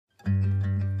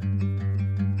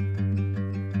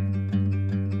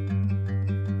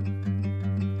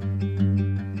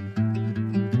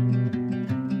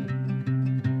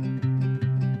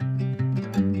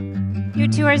You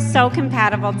two are so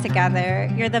compatible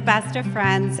together. You're the best of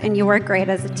friends, and you work great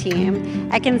as a team.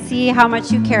 I can see how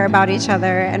much you care about each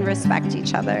other and respect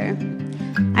each other.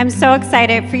 I'm so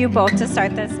excited for you both to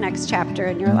start this next chapter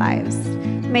in your lives.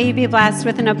 May you be blessed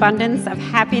with an abundance of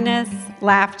happiness,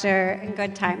 laughter, and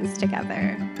good times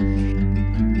together.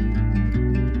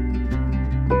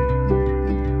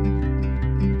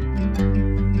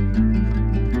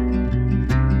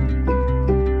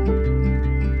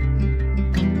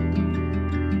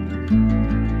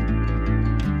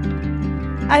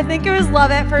 I think it was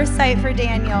love at first sight for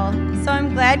Daniel, so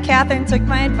I'm glad Katherine took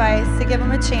my advice to give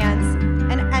him a chance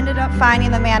and ended up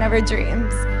finding the man of her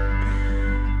dreams.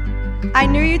 I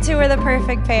knew you two were the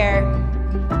perfect pair.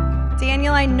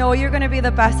 Daniel, I know you're going to be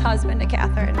the best husband to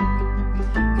Katherine.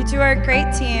 You two are a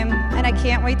great team, and I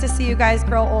can't wait to see you guys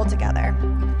grow old together.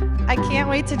 I can't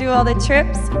wait to do all the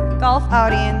trips, golf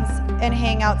outings, and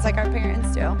hangouts like our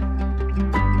parents do.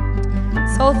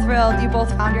 So thrilled you both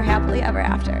found your happily ever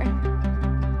after.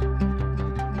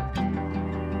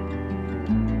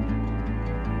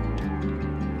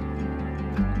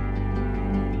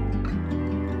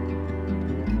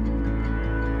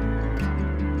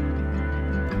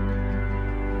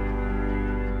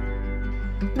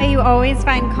 May you always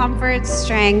find comfort,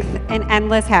 strength, and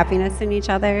endless happiness in each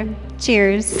other.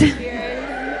 Cheers. Cheers.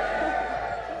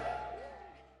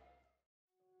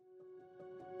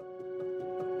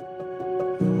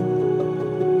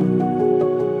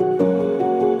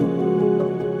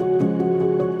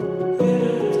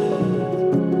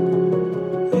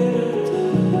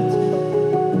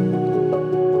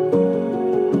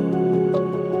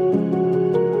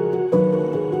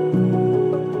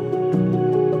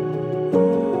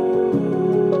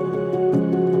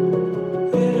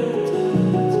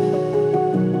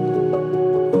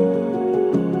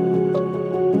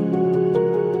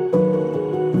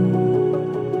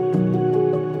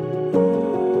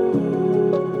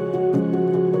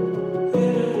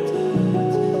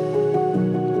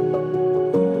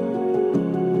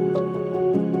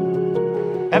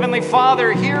 Heavenly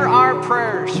Father, hear our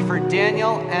prayers for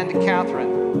Daniel and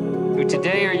Katherine, who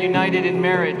today are united in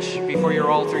marriage before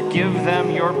your altar. Give them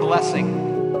your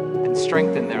blessing and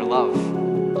strengthen their love.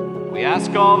 We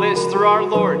ask all this through our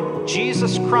Lord,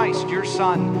 Jesus Christ, your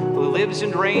Son, who lives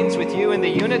and reigns with you in the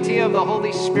unity of the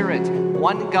Holy Spirit,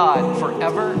 one God,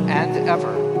 forever and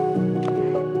ever.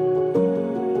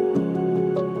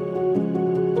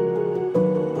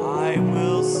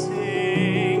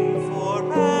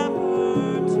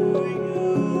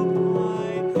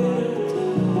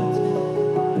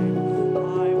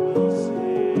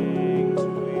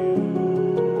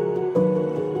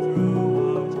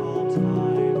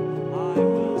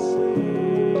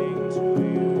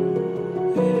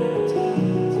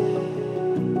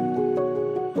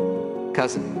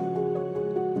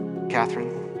 Cousin Katherine,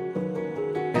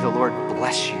 may the Lord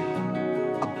bless you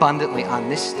abundantly on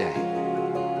this day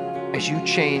as you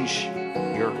change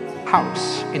your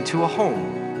house into a home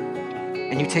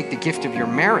and you take the gift of your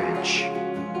marriage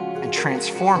and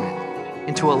transform it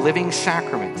into a living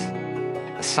sacrament,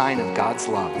 a sign of God's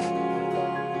love.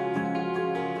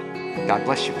 God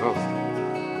bless you both.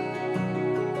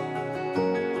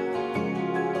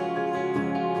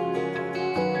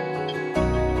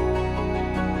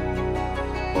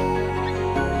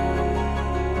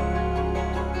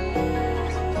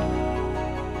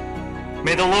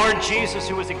 May the Lord Jesus,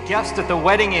 who was a guest at the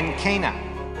wedding in Cana,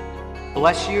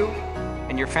 bless you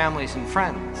and your families and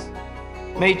friends.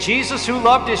 May Jesus, who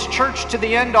loved his church to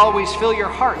the end, always fill your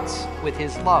hearts with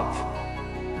his love.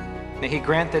 May he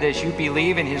grant that as you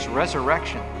believe in his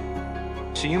resurrection,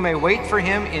 so you may wait for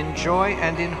him in joy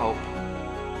and in hope.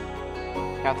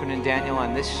 Katherine and Daniel,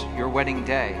 on this, your wedding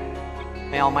day,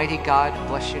 may Almighty God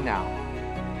bless you now.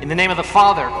 In the name of the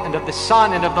Father, and of the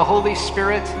Son, and of the Holy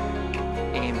Spirit,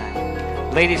 amen.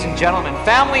 Ladies and gentlemen,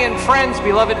 family and friends,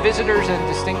 beloved visitors and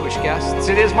distinguished guests,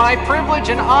 it is my privilege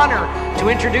and honor to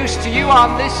introduce to you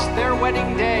on this, their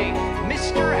wedding day,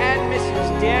 Mr. and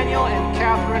Mrs. Daniel and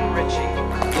Katherine Ritchie.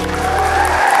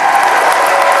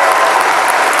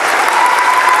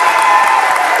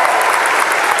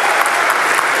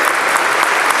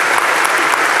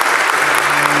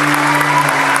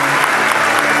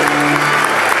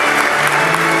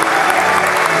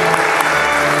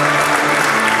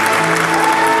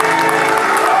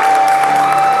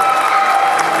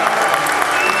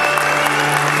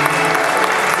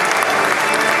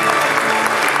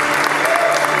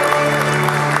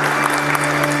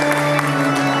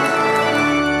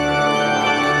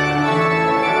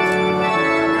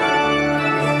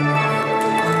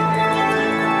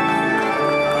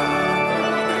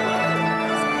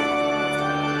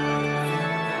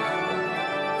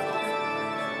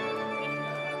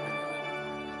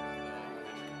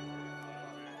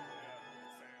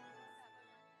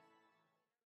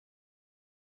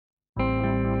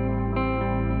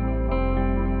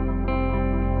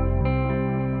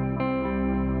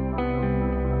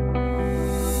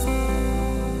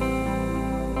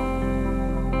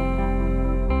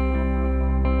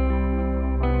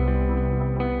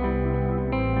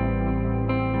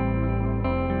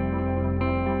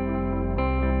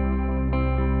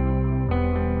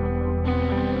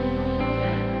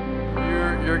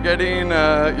 getting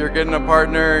a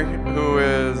partner who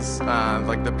is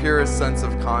like the purest sense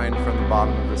of kind from the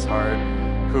bottom of his heart,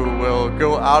 who will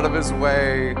go out of his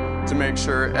way to make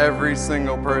sure every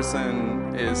single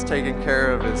person is taken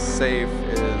care of, is safe,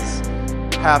 is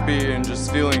happy, and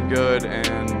just feeling good,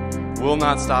 and will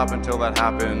not stop until that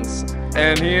happens.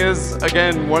 And he is,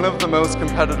 again, one of the most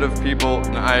competitive people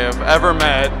I have ever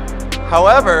met.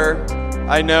 However,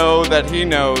 I know that he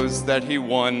knows that he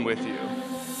won with you.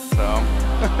 So.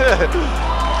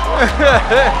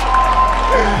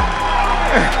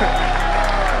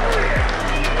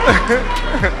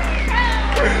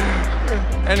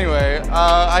 Anyway,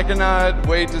 I cannot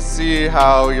wait to see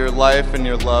how your life and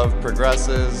your love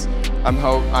progresses. I'm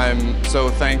so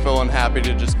thankful and happy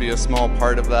to just be a small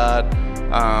part of that.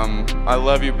 I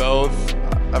love you both.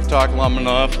 I've talked long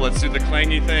enough. Let's do the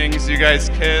clangy things. You guys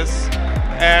kiss.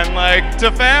 And like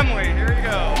to family, here you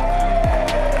go.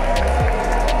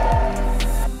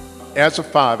 As a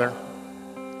father,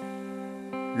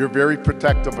 you're very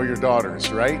protective of your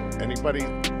daughters, right? Anybody,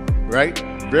 right?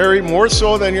 Very more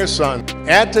so than your son.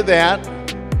 Add to that,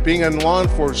 being in law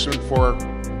enforcement for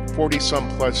 40-some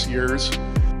plus years,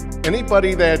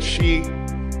 anybody that she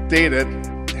dated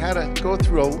had to go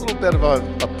through a little bit of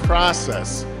a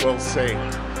process, we'll say,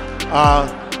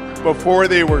 before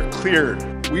they were cleared.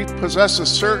 We possess a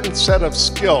certain set of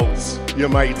skills, you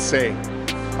might say,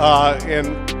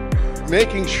 in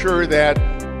making sure that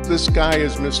this guy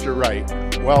is Mr. Right.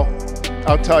 Well,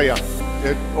 I'll tell you,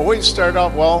 it always started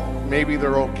out, well, maybe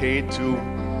they're okay to,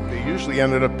 they usually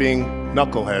ended up being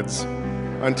knuckleheads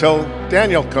until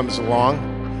Daniel comes along,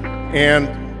 and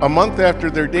a month after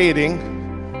they're dating,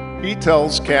 he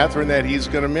tells Katherine that he's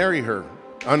going to marry her,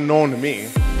 unknown to me,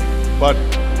 but,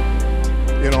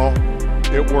 you know,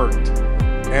 it worked,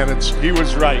 and he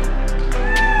was right.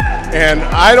 And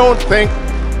I don't think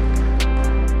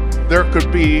there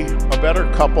could be a better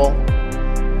couple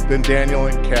than Daniel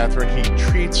and Katherine. He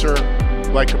treats her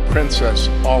like a princess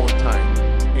all the time,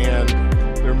 and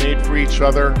they're made for each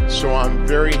other, so I'm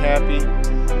very happy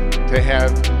to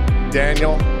have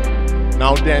Daniel,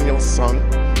 now Daniel's son,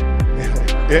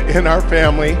 in our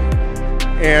family.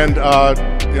 And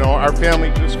you know, our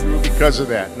family just grew because of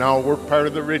that. Now we're part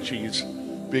of the Richies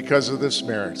because of this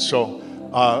marriage. So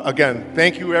again,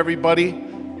 thank you everybody,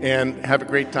 and have a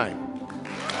great time.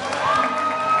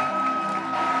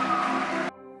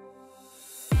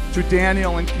 To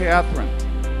Daniel and Katherine,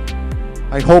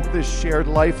 I hope this shared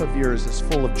life of yours is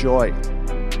full of joy,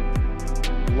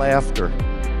 laughter,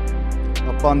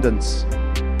 abundance,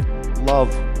 love,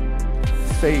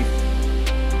 faith,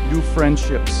 new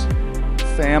friendships,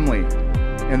 family,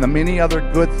 and the many other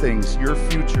good things your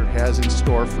future has in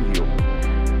store for you.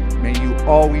 May you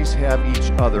always have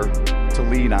each other to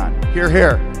lean on. Hear,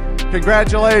 hear.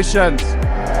 Congratulations.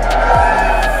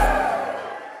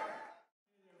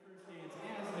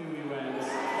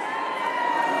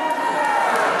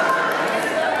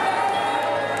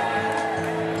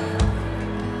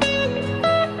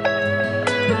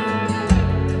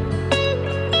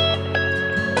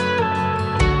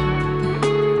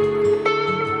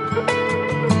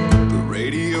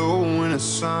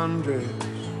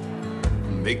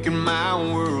 Making my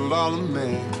world all a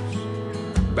mess.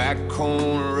 Back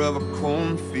corner of a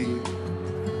cornfield,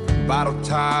 bottle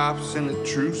tops in a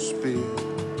true spill.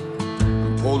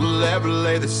 Pull the lever,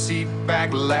 lay the seat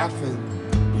back laughing,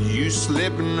 you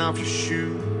slipping off your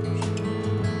shoes,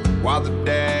 while the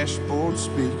dashboard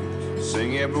speakers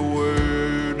sing every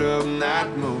word of Night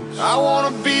Moves. I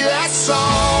wanna be that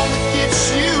song that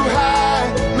gets you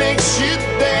high, makes you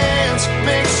dance,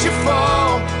 makes you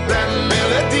fall. That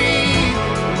melody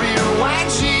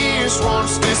rewinds years,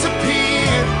 once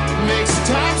disappeared, makes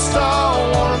time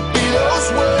stall. Wanna be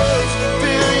those words,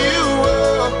 fill you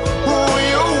up, roll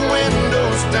your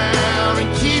windows down, and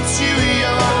keeps you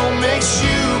young, makes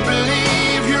you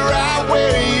believe you're right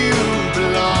where you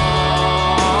belong.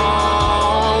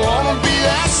 I wanna be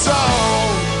that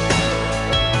song.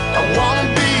 I wanna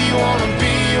be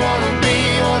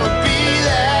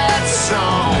that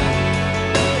song.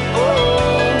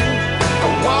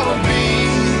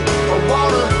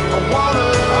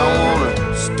 I wanna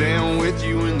stand with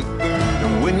you in the third,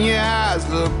 and when your eyes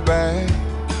look back,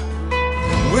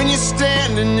 when you're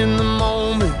standing in the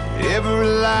moment, every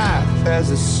life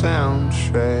has a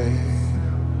soundtrack.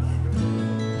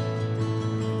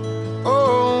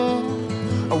 Oh,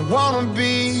 I wanna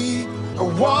be. Oh,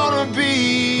 I wanna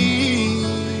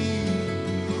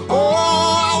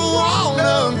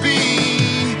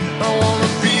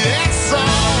be that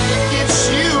song that gets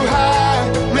you high,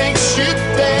 makes you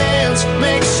dance,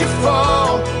 makes you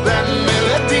fall. That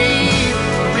melody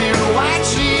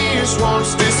rewinds years,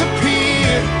 once this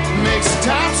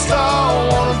time stall.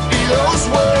 Wanna be those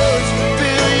words that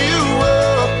fill you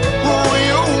up, roll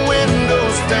your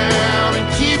windows down, and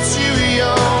keeps you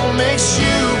young, makes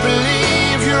you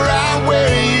believe you're right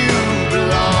where you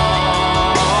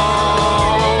belong.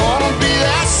 Wanna be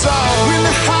that song when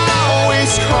the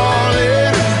highway's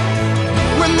calling,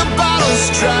 when the bottle's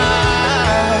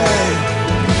dry,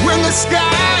 when the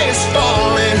sky is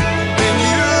falling, and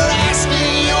you're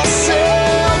asking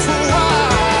yourself why.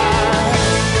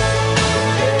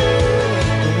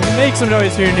 Make some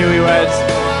noise for your newlyweds.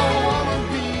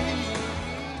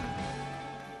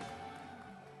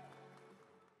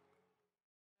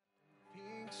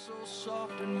 So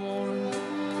soft and warm,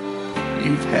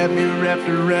 you've had me wrapped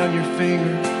around your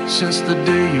finger since the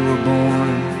day you were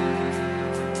born.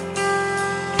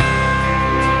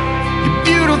 You're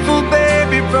beautiful,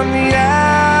 baby, from the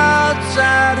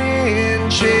outside in.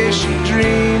 Chase your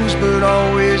dreams, but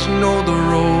always know the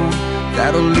road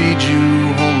that'll lead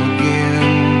you home again.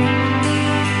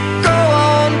 Go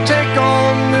on, take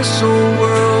on this whole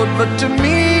world, but to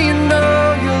me, you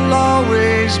know you'll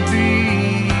always be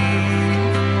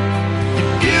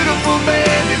beautiful,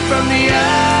 baby, from the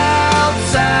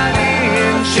outside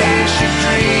in. Chase your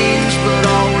dreams, but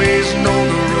always know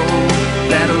the road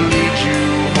that'll lead you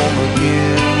home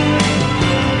again.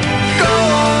 Go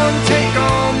on, take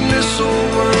on this whole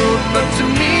world, but to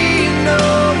me, you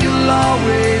know you'll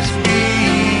always be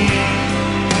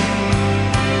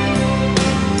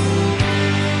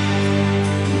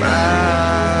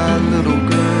my little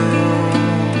girl.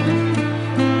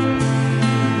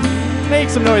 Make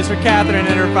some noise for Katherine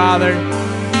and her father.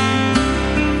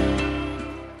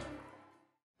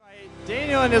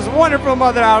 Daniel and his wonderful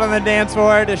mother out on the dance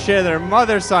floor to share their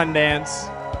mother-son dance.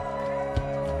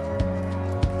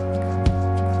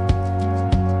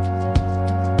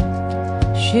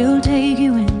 She'll take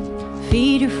you in,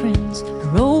 feed your friends,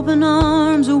 her open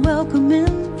arms are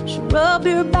welcoming. She'll rub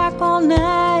your back all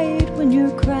night when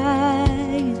you're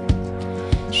crying.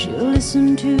 She'll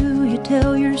listen to you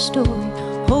tell your story,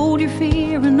 hold your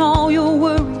fear and all your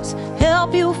worries,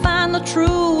 help you find the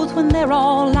truth when they're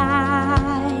all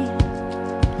lies.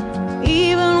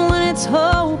 Even when it's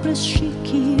hopeless, she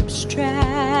keeps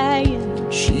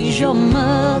trying. She's your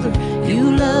mother,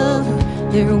 you love her,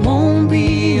 there won't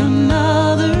be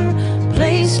another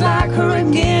place like her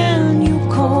again you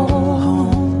call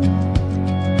home.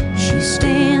 She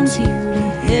stands here to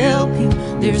help you,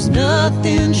 there's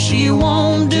nothing she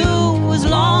won't do. As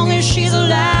long as she's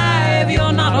alive,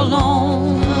 you're not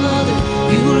alone. Mother,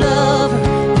 you love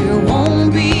her, there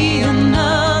won't be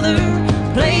another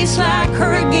place like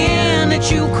her again that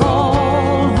you call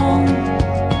home.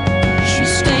 She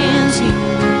stands here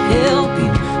to help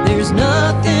you, there's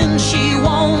nothing she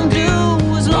won't do.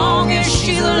 As long as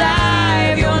she's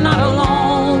alive, you're not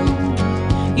alone.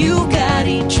 You've got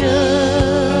each other,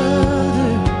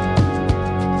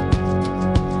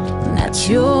 and that's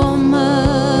your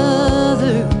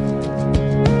mother.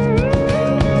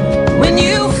 When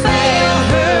you fail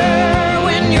her,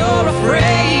 when you're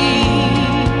afraid,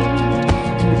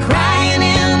 and crying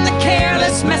in the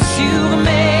careless mess you've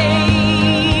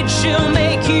made, she'll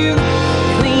make you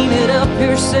clean it up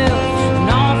yourself and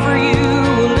offer you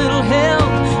a little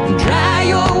help and dry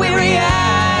your weary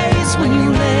eyes when you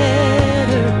let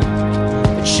her.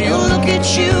 But she'll look at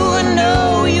you and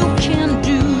know you can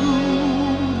do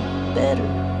better.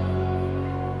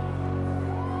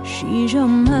 She's your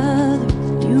mother,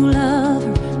 you love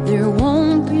her, there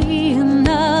won't be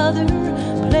another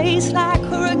place like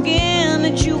her again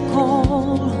that you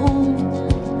call home.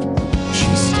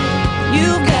 She said, you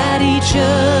got each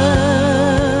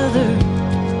other,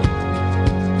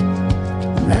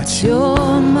 that's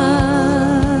your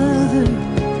mother.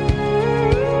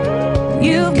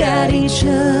 You got each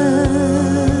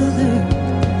other,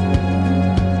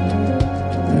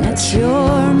 that's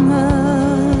your mother.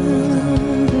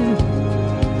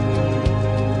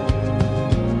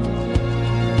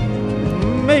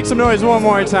 Make some noise one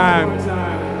more time.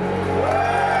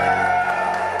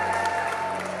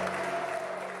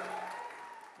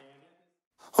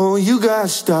 Oh, you got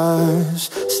stars,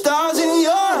 stars in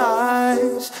your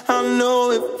eyes. I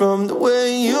know it from the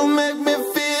way you make me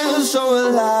feel so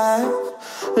alive.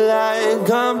 Like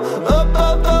I'm up,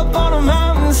 up, up on a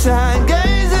mountainside,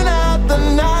 gazing at the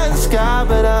night sky,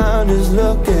 but I'm just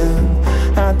looking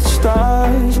at the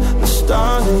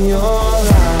stars in your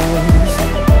eyes.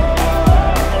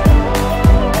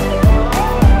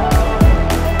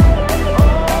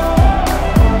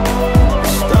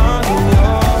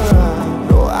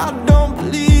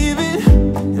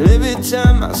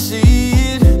 Time I see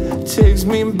it, takes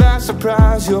me came by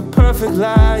surprise. You're a perfect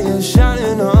light, you're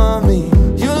shining on me.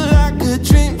 You're like a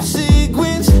dream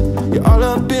sequence, you're all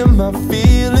up in my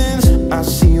feelings. I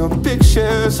see your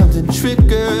picture, something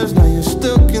triggers. Now you're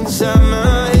stuck inside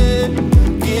my head.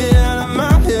 Get out of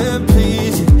my head,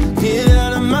 please. Get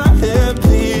out of my head,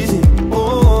 please.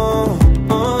 Oh,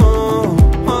 oh,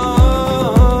 oh.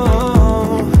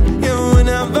 Yeah,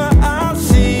 whenever I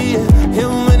see you,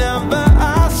 yeah, whenever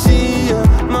I see you,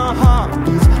 my heart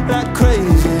beats like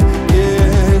crazy.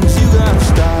 Yeah, 'cause you got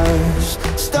stars,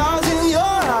 stars in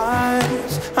your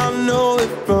eyes. I know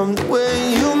it from the way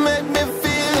you make me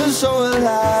feel so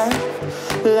alive.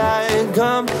 Like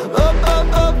I'm up, up,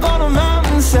 up on a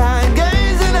mountainside,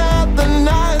 gazing at the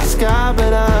night sky,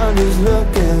 but I'm just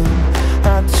looking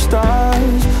at the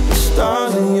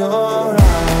stars in your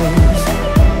eyes.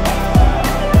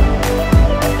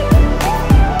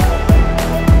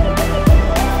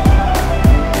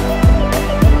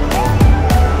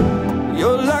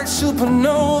 You're like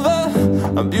supernova,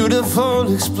 a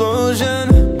beautiful explosion.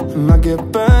 I might get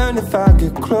burned if I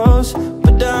get close,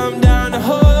 but I'm down to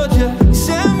hold you. You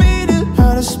send me to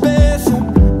outer space, and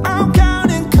I'm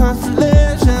counting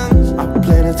constellations. Our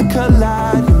planets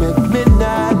collide.